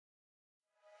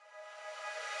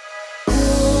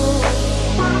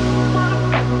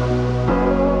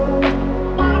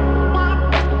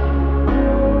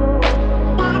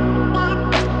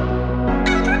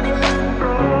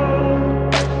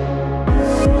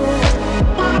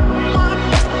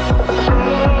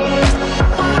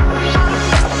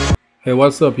Hey,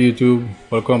 what's up YouTube?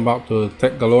 Welcome back to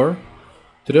TechGalore.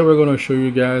 Today we're going to show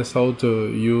you guys how to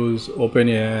use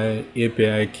OpenAI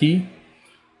API key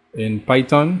in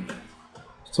Python.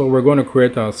 So we're going to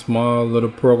create a small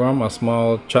little program, a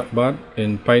small chatbot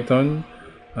in Python,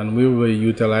 and we will be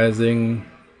utilizing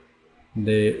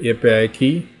the API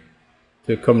key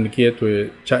to communicate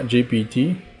with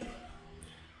ChatGPT.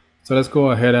 So let's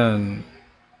go ahead and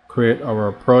create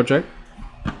our project.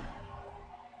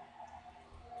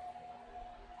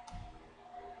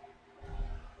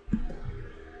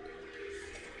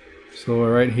 So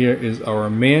right here is our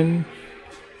main.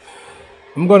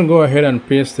 I'm going to go ahead and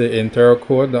paste the entire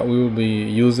code that we will be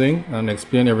using and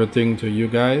explain everything to you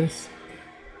guys.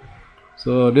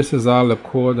 So this is all the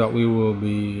code that we will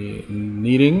be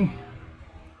needing.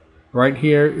 Right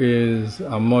here is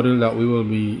a module that we will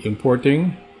be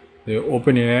importing, the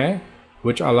OpenAI,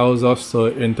 which allows us to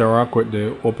interact with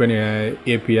the OpenAI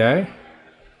API.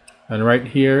 And right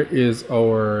here is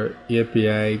our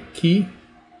API key.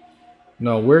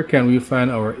 Now, where can we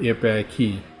find our API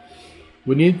key?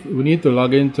 We need to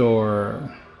log into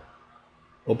our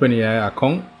OpenAI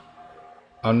account.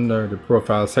 Under the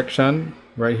profile section,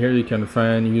 right here you can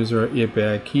find user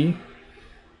API key.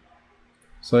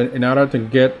 So in order to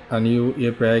get a new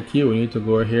API key, we need to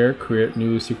go here, create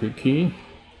new secret key. You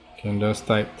can just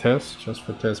type test, just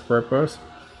for test purpose.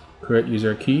 Create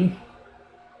user key.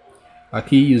 A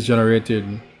key is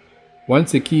generated.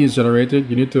 Once the key is generated,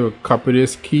 you need to copy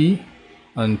this key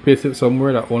and paste it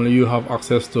somewhere that only you have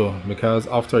access to, because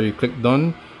after you click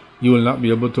done, you will not be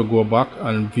able to go back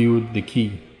and view the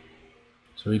key.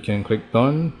 So you can click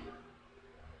done.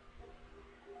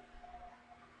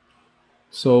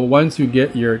 So once you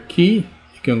get your key,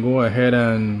 you can go ahead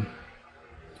and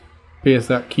paste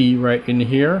that key right in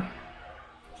here.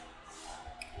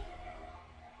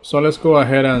 So let's go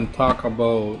ahead and talk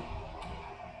about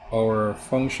our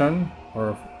function,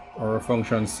 or our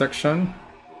function section.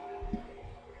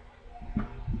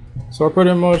 So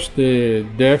pretty much the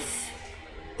def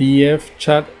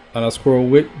chat underscore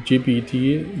with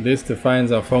GPT, this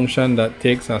defines a function that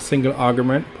takes a single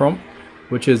argument prompt,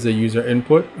 which is the user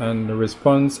input, and the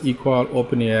response equal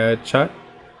OpenAI chat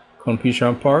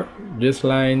completion part. This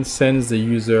line sends the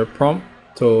user prompt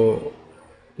to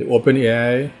the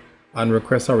OpenAI and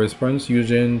requests a response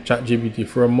using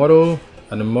ChatGPT-4 model,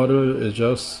 and the model is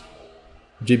just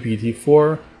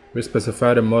GPT-4. We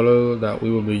specify the model that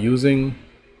we will be using.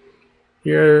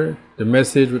 Here, the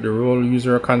message with the role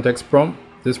user context prompt.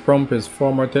 This prompt is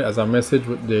formatted as a message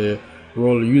with the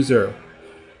role user.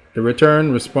 The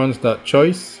return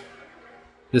response.choice.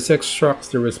 This extracts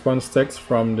the response text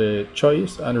from the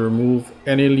choice and remove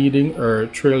any leading or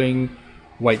trailing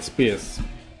white space.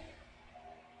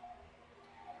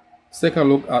 Let's take a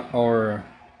look at our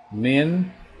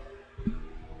main.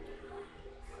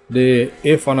 The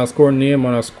if underscore name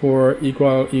underscore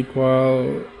equal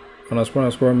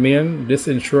underscore main. This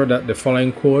ensures that the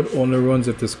following code only runs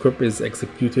if the script is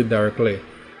executed directly,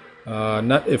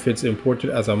 not if it's imported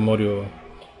as a module.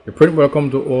 The print welcome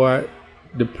to the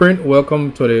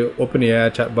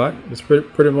OpenAI chatbot. This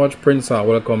pretty much prints a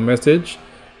welcome message.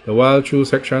 The while true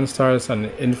section starts an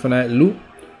infinite loop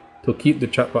to keep the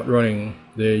chatbot running.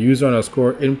 The user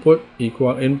underscore input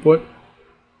equal input.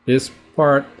 This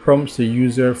part prompts the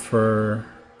user for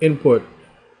input.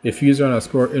 If user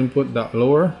underscore input dot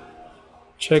lower,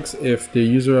 checks if the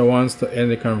user wants to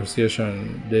end the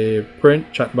conversation. The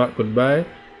print chatbot goodbye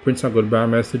prints a goodbye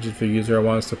message if the user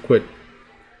wants to quit.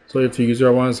 So if the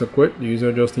user wants to quit, the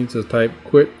user just needs to type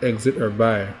quit, exit, or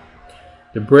bye.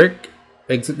 The break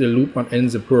exit the loop and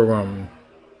ends the program.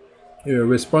 Your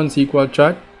response equal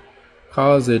chat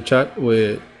calls the chat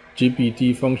with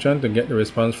GPT function to get the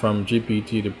response from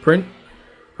GPT. The print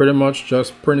pretty much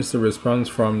just prints the response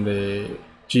from the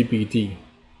GPT.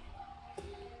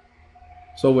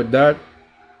 So with that,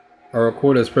 our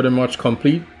code is pretty much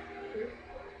complete.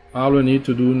 All we need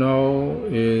to do now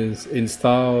is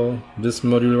install this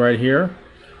module right here,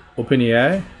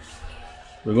 OpenAI.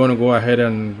 We're going to go ahead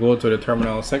and go to the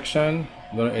terminal section.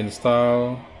 I'm going to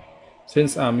install,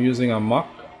 since I'm using a Mac,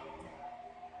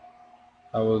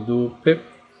 I will do pip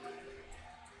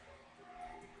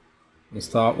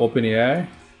install OpenAI.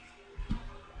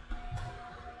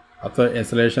 After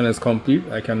installation is complete,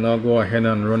 I can now go ahead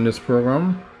and run this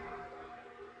program.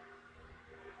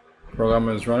 Program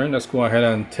is running. Let's go ahead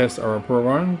and test our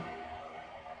program,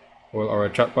 or our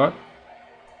chatbot.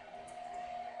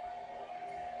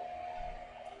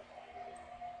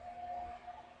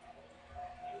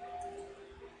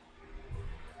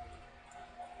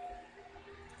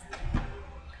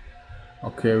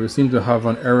 Okay, we seem to have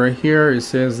an error here. It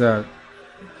says that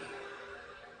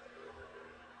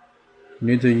You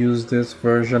need to use this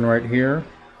version right here,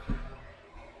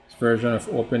 this version of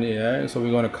OpenAI. So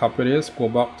we're going to copy this, go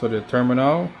back to the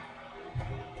terminal.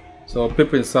 So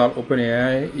pip install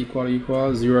OpenAI equal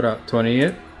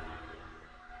 0.28.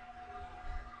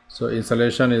 So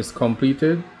installation is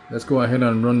completed. Let's go ahead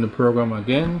and run the program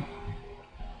again.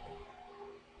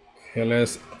 Okay,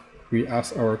 let's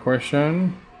re-ask our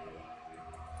question.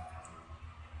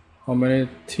 How many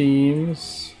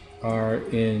teams are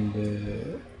in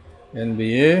the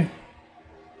NBA?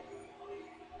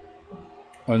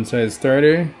 Answer is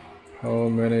 30. How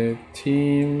many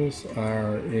teams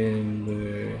are in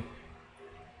the...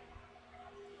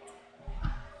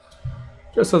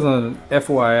 Just as an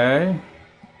FYI,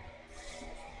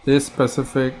 this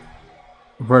specific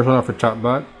version of a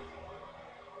chatbot,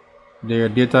 their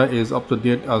data is up to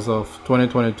date as of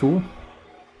 2022,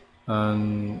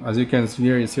 and as you can see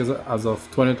here, it says as of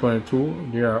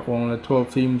 2022 there are only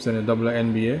 12 teams in the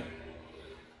WNBA.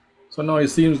 So now it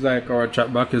seems like our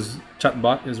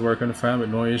chatbot is working fine with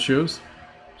no issues.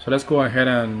 So let's go ahead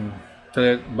and tell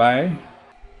it bye.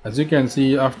 As you can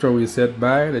see, after we said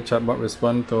bye, the chatbot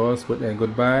responds to us with a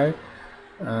goodbye,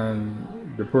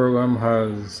 and the program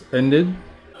has ended.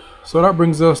 So that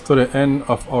brings us to the end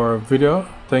of our video.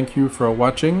 Thank you for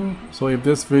watching. So if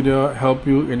this video helped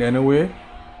you in any way,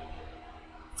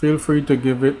 feel free to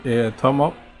give it a thumb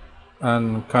up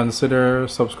and consider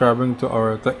subscribing to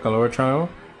our TechGalore channel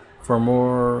for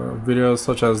more videos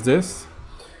such as this.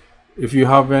 If you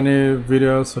have any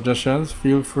video suggestions,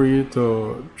 feel free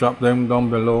to drop them down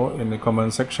below in the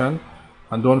comment section,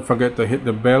 and don't forget to hit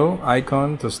the bell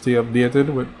icon to stay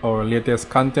updated with our latest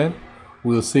content.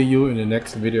 We'll see you in the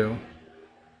next video.